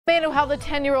Man who held a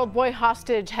 10-year-old boy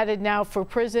hostage headed now for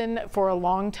prison for a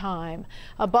long time.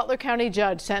 A Butler County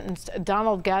judge sentenced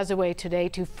Donald Gazaway today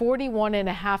to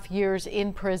 41.5 years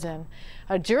in prison.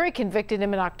 A jury convicted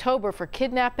him in October for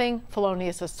kidnapping,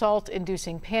 felonious assault,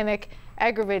 inducing panic,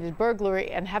 aggravated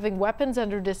burglary, and having weapons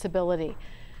under disability.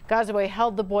 Gazaway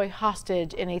held the boy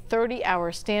hostage in a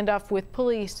 30-hour standoff with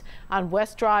police on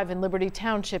West Drive in Liberty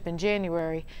Township in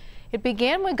January. It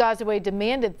began when Gazaway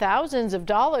demanded thousands of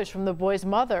dollars from the boy's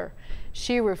mother.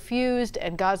 She refused,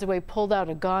 and Gazaway pulled out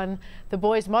a gun. The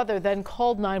boy's mother then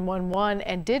called 911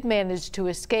 and did manage to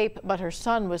escape, but her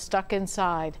son was stuck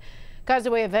inside.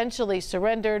 Gazaway eventually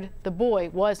surrendered. The boy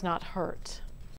was not hurt.